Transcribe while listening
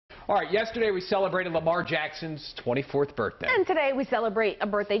All right, yesterday we celebrated Lamar Jackson's 24th birthday. And today we celebrate a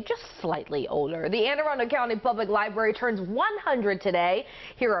birthday just slightly older. The Anne Arundel County Public Library turns 100 today.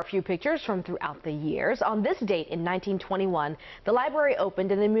 Here are a few pictures from throughout the years. On this date in 1921, the library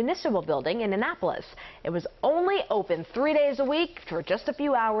opened in the municipal building in Annapolis. It was only open 3 days a week for just a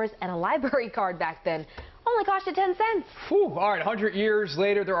few hours, and a library card back then only cost you 10 cents. Whew. All right, 100 years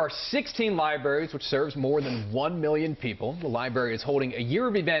later, there are 16 libraries, which serves more than 1 million people. The library is holding a year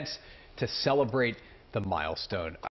of events to celebrate the milestone.